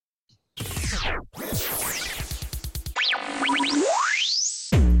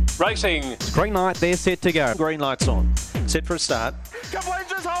Racing. Green light, they're set to go. Green light's on. Set for a start.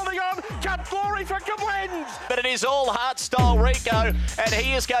 Kablins is holding on. Cut glory for Kablins. But it is all heart style Rico, and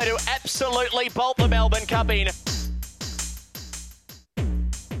he is going to absolutely bolt the Melbourne Cup in.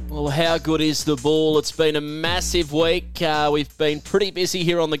 Well, how good is the ball? It's been a massive week. We've been pretty busy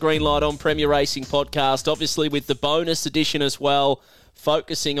here on the Green Light on Premier Racing podcast, obviously with the bonus edition as well,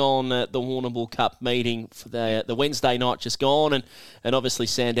 focusing on the Warrnambool Cup meeting for the Wednesday night just gone, and obviously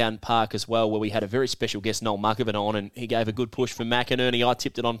Sandown Park as well, where we had a very special guest, Noel Muckavan, on, and he gave a good push for McInerney. I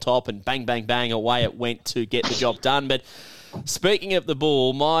tipped it on top, and bang, bang, bang, away it went to get the job done. But speaking of the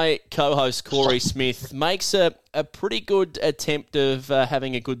ball, my co-host Corey Smith makes a pretty good attempt of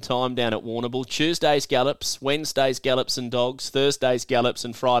having a good time down at Warrnambool. Tuesdays gallops, Wednesdays gallops and dogs, Thursdays gallops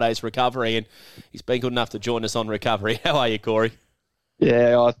and Fridays recovery, and he's been good enough to join us on recovery. How are you, Corey?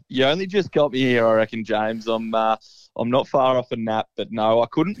 Yeah, you only just got me here, I reckon, James. I'm not far off a nap, but no, I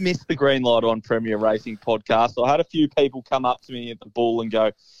couldn't miss the Green Light on Premier Racing podcast. I had a few people come up to me at the Bull and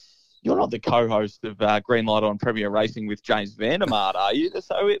go, "You're not the co-host of Green Light on Premier Racing with James Vandermart, are you?"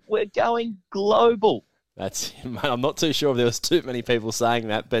 So we're going global. Mate, I'm not too sure if there was too many people saying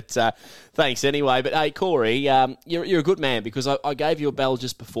that, but thanks anyway. But hey, Corey, you're a good man, because I gave you a bell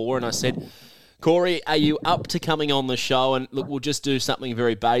just before and I said, "Corey, are you up to coming on the show? And look, we'll just do something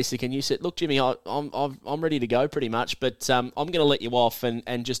very basic." And you said, "Look, Jimmy, I'm ready to go pretty much, but I'm going to let you off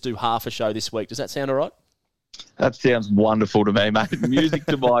and just do half a show this week. Does that sound all right?" That sounds wonderful to me, mate. Music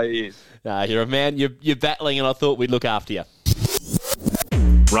to my ears. You're a man. You're battling, and I thought we'd look after you.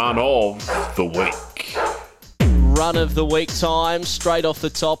 Run of the week. Run of the week time. Straight off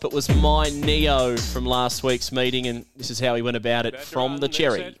the top, it was my Neo from last week's meeting, and this is how he went about it from the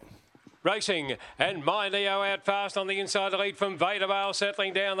Cherry. Racing, and My Neo out fast on the inside. The lead from Vader Vale,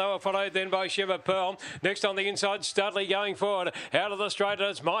 settling down though, followed then by Shiver Pearl. Next on the inside, Studley going forward. Out of the straight,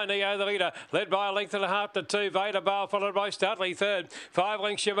 and it's My Neo the leader, led by a length and a half to 2. Vader Vale followed by Studley third. 5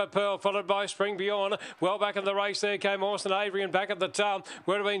 lengths Shiver Pearl followed by Spring Beyond. Well back in the race there came Austin Avery, and back at the tail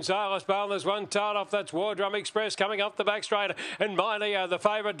would have been Silas Bale. There's one tailed off, that's War Drum Express coming up the back straight, and My Neo the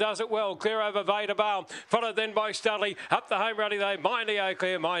favourite does it well, clear over Vader Vale, followed then by Studley. Up the home rally though, My Neo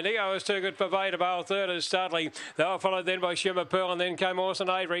clear. My Neo is too good for Vader Vale. Third is Studley. They were followed then by Shimmer Pearl, and then came Austin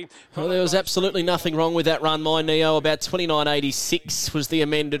Avery. Well, there was absolutely nothing wrong with that run. My Neo, about 29.86 was the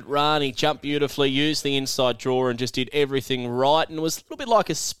amended run. He jumped beautifully, used the inside draw, and just did everything right. And it was a little bit like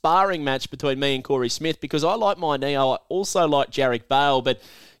a sparring match between me and Corey Smith, because I like My Neo. I also like Jarek Bale, but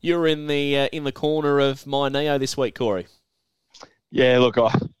you're in the corner of My Neo this week, Corey. Yeah, look,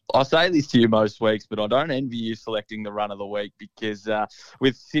 I say this to you most weeks, but I don't envy you selecting the run of the week, because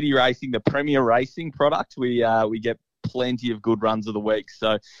with City Racing, the Premier Racing product, we get plenty of good runs of the week.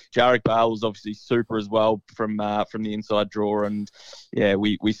 So Jarek Bale was obviously super as well from the inside draw, and yeah,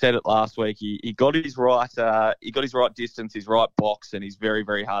 we said it last week. He got his right distance, his right box, and he's very,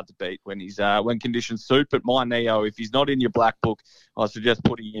 very hard to beat when conditions suit. But My Neo, if he's not in your black book, I suggest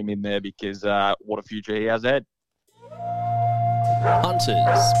putting him in there, because what a future he has ahead.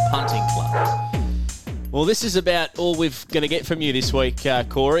 Punters Punting Club. Well, this is about all we're going to get from you this week,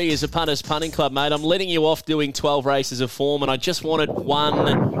 Corey, is a Punters Punting Club, mate. I'm letting you off doing 12 races of form, and I just wanted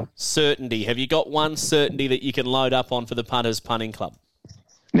one certainty. Have you got one certainty that you can load up on for the Punters Punting Club?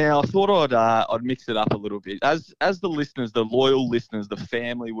 Now, I thought I'd mix it up a little bit. As the listeners, the loyal listeners, the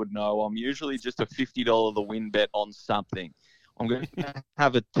family would know, I'm usually just a $50 the win bet on something. I'm going to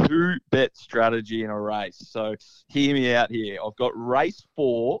have a 2-bet strategy in a race. So hear me out here. I've got race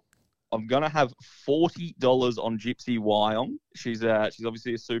 4. I'm going to have $40 on Gypsy Wyong. She's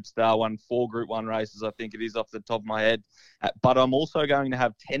obviously a superstar, won 4 Group 1 races, I think it is off the top of my head. But I'm also going to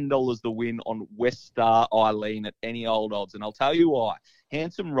have $10 the win on West Star Eileen at any old odds. And I'll tell you why.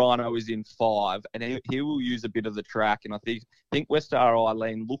 Handsome Rhino is in 5, and he will use a bit of the track. And I think West Star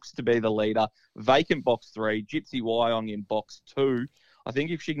Eileen looks to be the leader. Vacant box 3, Gypsy Wyong in box 2. I think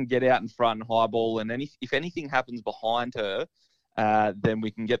if she can get out in front and highball, and if anything happens behind her, then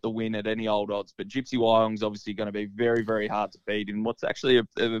we can get the win at any old odds. But Gypsy Wyong's obviously going to be very, very hard to beat in what's actually a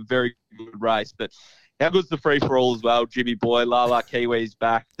very good race. But how good's the free-for-all as well? Jimmy Boy, Lala Kiwi's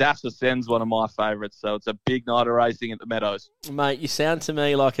back. Dash Ascend's one of my favourites, so it's a big night of racing at the Meadows. Mate, you sound to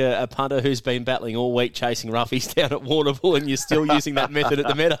me like a punter who's been battling all week chasing roughies down at Warrnambool, and you're still using that method at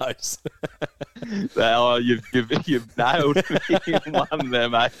the Meadows. Oh, you've nailed me in one there,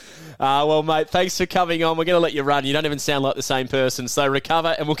 mate. Well, mate, thanks for coming on. We're going to let you run. You don't even sound like the same person, so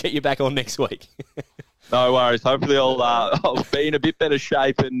recover, and we'll get you back on next week. No worries. Hopefully I'll be in a bit better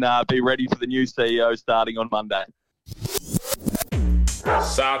shape and be ready for the new CEO starting on Monday.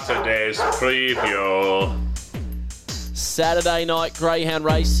 Saturday's preview. Saturday night greyhound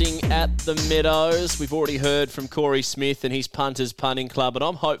racing at the Meadows. We've already heard from Corey Smith and his Punters Punting Club, and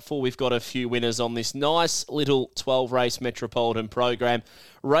I'm hopeful we've got a few winners on this nice little 12-race Metropolitan program.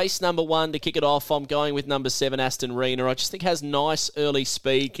 Race number 1, to kick it off, I'm going with number 7, Aston Rena. I just think has nice early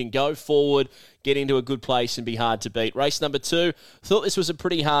speed, can go forward, get into a good place and be hard to beat. Race number 2, thought this was a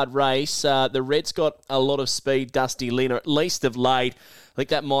pretty hard race. The Red's got a lot of speed, Dusty Lynn, or at least of late. I think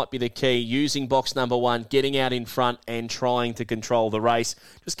that might be the key, using box number 1, getting out in front and trying to control the race.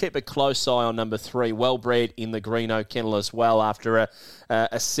 Just keep a close eye on number 3, Well Bred in the Greeno Kennel as well, after a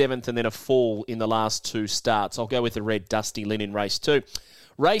 7th and then a fall in the last 2 starts. I'll go with the Red, Dusty Lynn in race 2.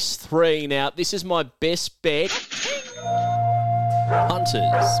 Race 3, now, this is my best bet.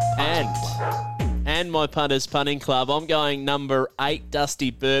 Punters and my Punters Punting Club. I'm going number 8,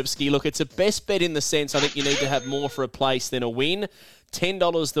 Dusty Burbsky. Look, it's a best bet in the sense I think you need to have more for a place than a win.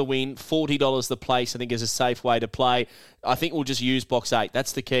 $10 the win, $40 the place, I think is a safe way to play. I think we'll just use box 8.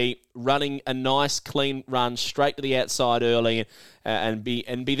 That's the key. Running a nice, clean run straight to the outside early and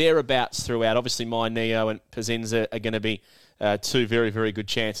be thereabouts throughout. Obviously, My Neo and Pazenza are going to be 2 very, very good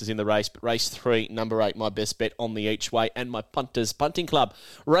chances in the race. But race 3, number 8, my best bet on the each way, and my Punters Punting Club.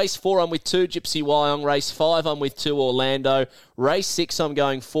 Race 4, I'm with 2, Gypsy Wyong. Race 5, I'm with 2, Orlando. Race 6, I'm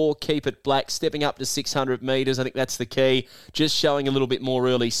going 4, Keep It Black. Stepping up to 600 metres, I think that's the key. Just showing a little bit more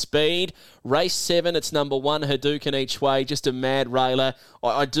early speed. Race 7, it's number 1, Hadouken each way. Just a mad railer.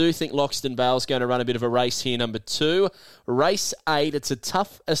 I do think Loxton Bale's going to run a bit of a race here, number 2. Race 8, it's a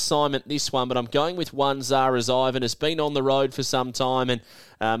tough assignment, this one, but I'm going with 1, Zara's Ivan. Has been on the road for some time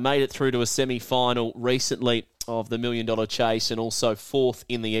and made it through to a semi-final recently of the $1 Million Chase, and also 4th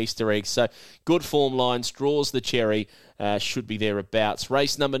in the Easter egg. So good form lines, draws the cherry, should be thereabouts.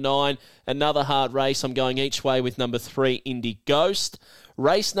 Race number 9, another hard race. I'm going each way with number 3, Indy Ghost.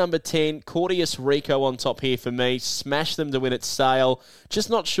 Race number 10, Cordius Rico on top here for me. Smash them to win at Sale. Just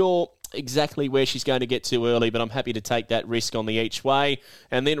not sure exactly where she's going to get to early, but I'm happy to take that risk on the each way.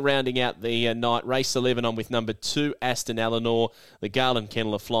 And then rounding out the night, race 11, I'm with number 2, Aston Eleanor. The Garland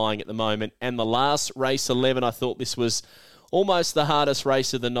Kennel are flying at the moment. And the last, race 11, I thought this was almost the hardest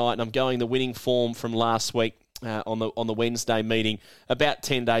race of the night, and I'm going the winning form from last week. On the Wednesday meeting about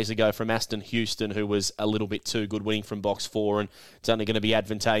 10 days ago from Aston Houston, who was a little bit too good, winning from box 4, and it's only going to be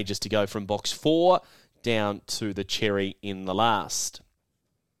advantageous to go from box 4 down to the cherry in the last.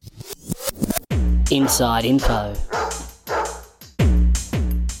 Inside info.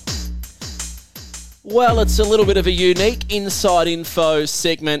 Well, it's a little bit of a unique inside info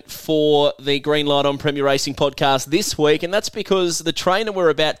segment for the Green Light on Premier Racing podcast this week, and that's because the trainer we're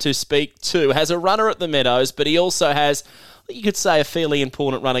about to speak to has a runner at the Meadows, but he also has, you could say, a fairly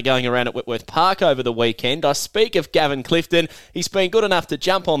important runner going around at Whitworth Park over the weekend. I speak of Gavin Clifton. He's been good enough to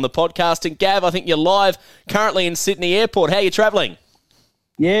jump on the podcast, and Gav, I think you're live currently in Sydney Airport. How are you travelling?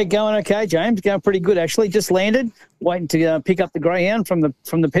 Yeah, going okay, James. Going pretty good, actually. Just landed, waiting to pick up the greyhound from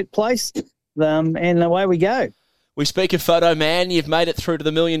the pet place. And away we go. We speak of Photo Man. You've made it through to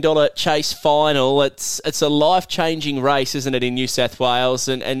the $1 Million Chase final. It's a life-changing race, isn't it, in New South Wales?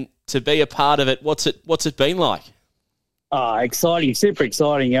 And to be a part of it, what's it been like? Oh, exciting, super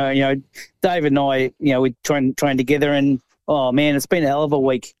exciting. You know, David and I, we trained together, and oh man, it's been a hell of a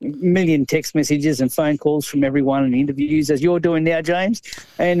week. A million text messages and phone calls from everyone, and interviews as you're doing now, James.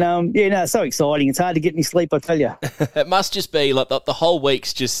 And it's so exciting. It's hard to get any sleep, I tell you. It must just be like the whole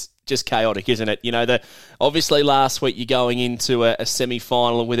week's just chaotic, isn't it? You know, obviously last week you're going into a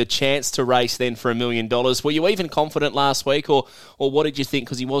semi-final with a chance to race then for $1 million. Were you even confident last week, or what did you think?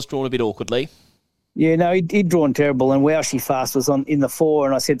 Because he was drawn a bit awkwardly. Yeah, no, he'd drawn terrible, and Wowshy Fast was in the 4,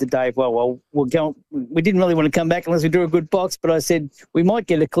 and I said to Dave, well, we're going. We didn't really want to come back unless we drew a good box, but I said we might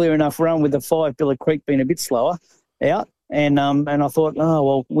get a clear enough run with the 5, Billa Creek being a bit slower out, and I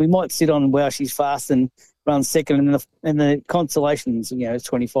thought, we might sit on Wowshy's Fast and run second, and the consolations, it's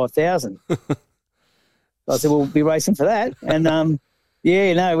 25,000. So I said we'll be racing for that, and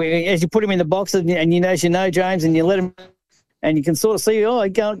as you put him in the box, and as you know, James, and you let him. And you can sort of see,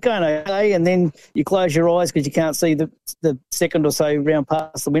 going okay, and then you close your eyes because you can't see the second or so round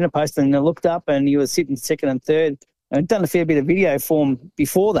past the winner post, and I looked up and you were sitting second and third. I'd done a fair bit of video form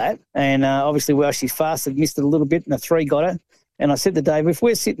before that, and obviously Wowshy's Fast had missed it a little bit, and the 3 got it. And I said to Dave, if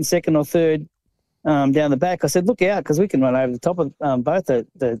we're sitting second or third down the back, I said, look out, because we can run over the top of both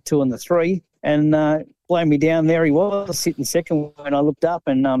the 2 and the 3. And blow me down, there he was, sitting second when I looked up,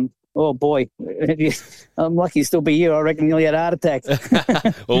 and oh, boy, I'm lucky to still be here. I reckon nearly had a heart attack.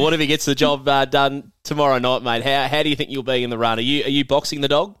 Well, what if he gets the job done tomorrow night, mate? How do you think you'll be in the run? Are you boxing the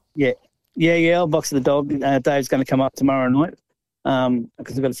dog? Yeah, I'll box the dog. Dave's going to come up tomorrow night.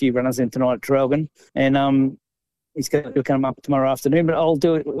 because we've got a few runners in tonight at Traralgon, and he's going to come up tomorrow afternoon. But I'll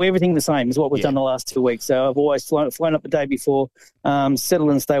do everything the same as what we've done the last 2 weeks. So I've always flown up the day before,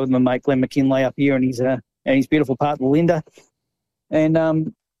 settled and stayed with my mate Glenn McKinlay up here, and his beautiful partner Linda,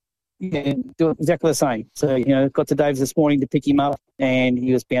 and do it exactly the same. So, got to Dave's this morning to pick him up, and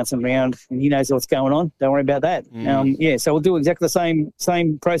he was bouncing around, and he knows what's going on. Don't worry about that. So we'll do exactly the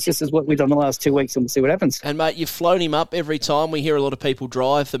same process as what we've done the last 2 weeks, and we'll see what happens. And, mate, you've flown him up every time. We hear a lot of people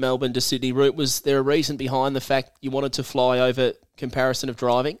drive the Melbourne to Sydney route. Was there a reason behind the fact you wanted to fly over comparison of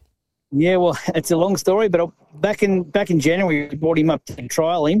driving? Yeah, well, it's a long story, but back in January, we brought him up to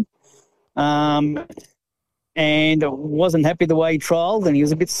trial him. And I wasn't happy the way he trialled, and he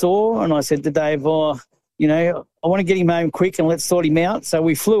was a bit sore. And I said to Dave, I want to get him home quick and let's sort him out. So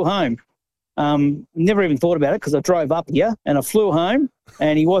we flew home. Never even thought about it because I drove up here and I flew home,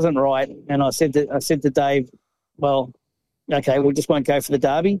 and he wasn't right. And I said to Dave, well, okay, we just won't go for the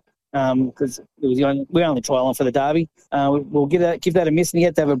Derby because we only trial on for the Derby. We'll give that a miss, and he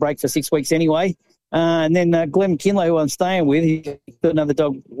had to have a break for 6 weeks anyway. And then Glenn McKinlay, who I'm staying with, he's got another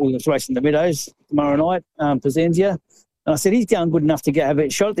dog who was racing the Meadows tomorrow night, Pazenzia. And I said, he's going good enough to have a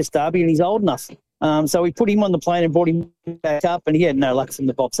shot at this Derby, and he's old enough. So we put him on the plane and brought him back up, and he had no luck from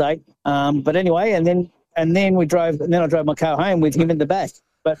the box 8. But anyway, and then I drove my car home with him in the back.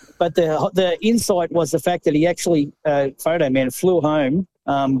 But the insight was the fact that he actually, photo man, flew home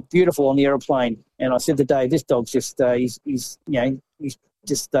beautiful on the aeroplane. And I said to Dave, this dog's just he's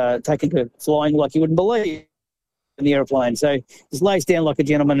just taken to flying like you wouldn't believe in the aeroplane. So he just lays down like a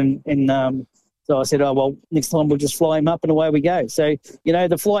gentleman, and so I said, oh, well, next time we'll just fly him up and away we go. So,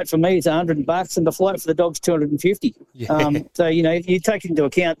 the flight for me is $100 and the flight for the dog's $250. Yeah. So, you take into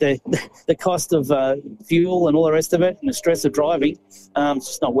account the cost of fuel and all the rest of it and the stress of driving. It's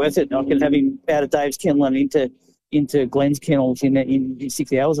just not worth it. I can have him out of Dave's kennel and into Glenn's kennels in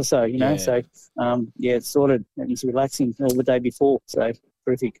 6 hours or so, Yeah. So, it's sorted, and he's relaxing all the day before. So,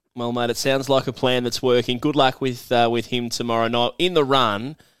 terrific. Well, mate, it sounds like a plan that's working. Good luck with him tomorrow night. In the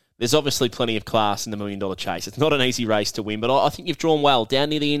run, there's obviously plenty of class in the $1 Million Chase. It's not an easy race to win, but I think you've drawn well down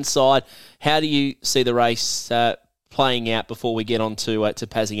near the inside. How do you see the race playing out before we get on to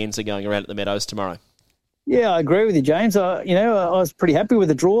Pazienza going around at the Meadows tomorrow? Yeah, I agree with you, James. I was pretty happy with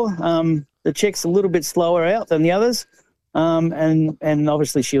the draw. The check's a little bit slower out than the others. And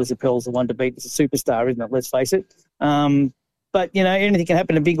obviously Shields Appel's the one to beat. It's a superstar, isn't it? Let's face it. But, anything can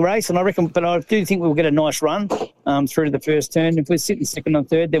happen in a big race, and I do think we'll get a nice run through to the first turn. If we're sitting second and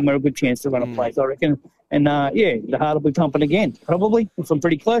third, then we're a good chance to run a place, I reckon. And, the heart will be pumping again, probably, if I'm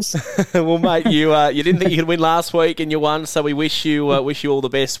pretty close. Well, mate, you didn't think you could win last week, and you won, so we wish you all the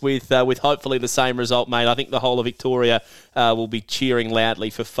best with hopefully the same result, mate. I think the whole of Victoria will be cheering loudly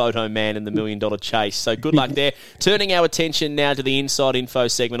for Photo Man in the $1 Million Chase. So good luck there. Turning our attention now to the Inside Info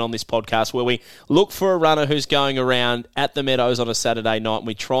segment on this podcast, where we look for a runner who's going around at the Meadows on a Saturday night, and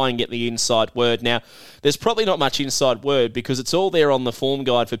we try and get the inside word. Now, there's probably not much inside word because it's all there on the form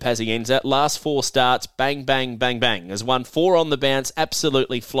guide for Pazienza. Last 4 starts, bang, bang, bang, bang. Has won 4 on the bounce,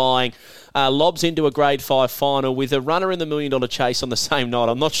 absolutely flying. Lobs into a Grade 5 final with a runner in the $1 Million Chase on the same night.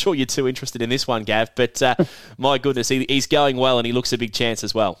 I'm not sure you're too interested in this one, Gav, but my goodness, he's going well and he looks a big chance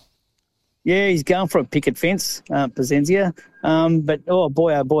as well. Yeah, he's going for a picket fence, Pazenzia. But, oh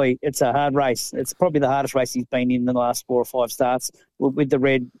boy, it's a hard race. It's probably the hardest race he's been in the last 4 or 5 starts with the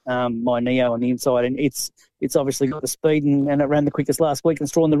red My Neo on the inside. And it's obviously got the speed and it ran the quickest last week and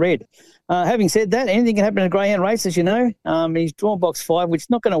it's drawn the red. Having said that, anything can happen in a greyhound race, as you know. He's drawn box 5, which is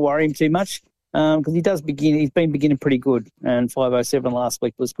not going to worry him too much because he's been beginning pretty good. And 5:07 last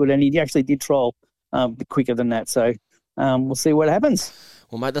week was good. And he actually did trial a bit quicker than that. So we'll see what happens.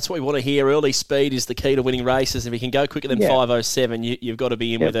 Well, mate, that's what we want to hear. Early speed is the key to winning races. If you can go quicker than 5:07, you've got to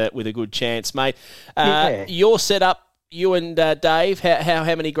be in with a good chance, mate. Your setup, you and Dave, how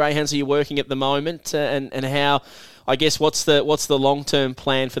many greyhounds are you working at the moment, and how? I guess what's the long-term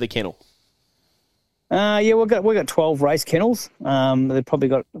plan for the kennel? We've got 12 race kennels. They've probably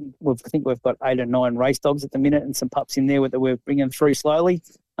got. I think we've got 8 or 9 race dogs at the minute, and some pups in there that we're bringing through slowly.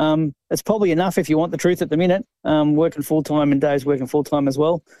 It's probably enough if you want the truth at the minute. Working full-time and Dave's working full-time as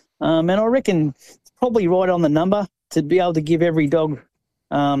well. And I reckon it's probably right on the number to be able to give every dog,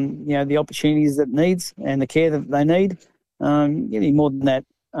 the opportunities that it needs and the care that they need. Any more than that,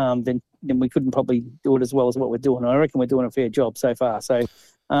 then we couldn't probably do it as well as what we're doing. I reckon we're doing a fair job so far. So,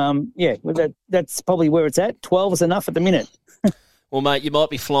 that's probably where it's at. 12 is enough at the minute. Well, mate, you might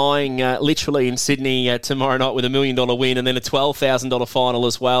be flying literally in Sydney tomorrow night with $1 million win and then a $12,000 final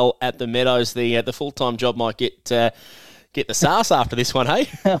as well at the Meadows. The full-time job might get get the SARS after this one, hey?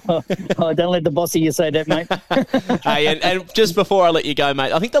 Oh, don't let the boss of you say that, mate. Hey, and just before I let you go,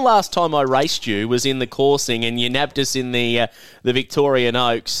 mate, I think the last time I raced you was in the coursing and you nabbed us in the Victorian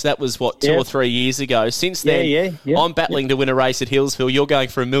Oaks. That was, 2 or 3 years ago. Since then, I'm battling to win a race at Hillsville. You're going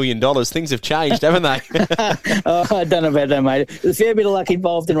for $1 million. Things have changed, haven't they? I don't know about that, mate. There's a fair bit of luck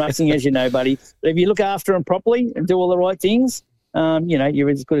involved in racing, as you know, buddy. But if you look after them properly and do all the right things, you're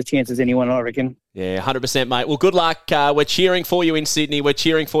as good a chance as anyone, I reckon. Yeah, 100%, mate. Well, good luck. We're cheering for you in Sydney. We're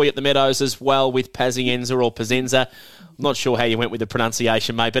cheering for you at the Meadows as well with Pazienza or Pazenza. I'm not sure how you went with the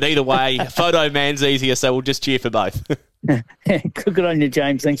pronunciation, mate, but either way, Photo Man's easier, so we'll just cheer for both. Good on you,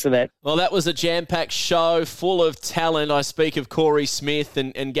 James. Thanks for that. Well, that was a jam-packed show full of talent. I speak of Corey Smith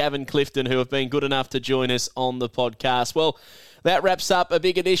and Gavin Clifton, who have been good enough to join us on the podcast. Well, that wraps up a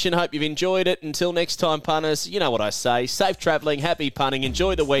big edition. Hope you've enjoyed it. Until next time, punters, you know what I say. Safe travelling, happy punting,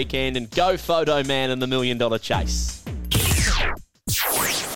 enjoy the weekend, and go Photo Man and the $1 Million Chase.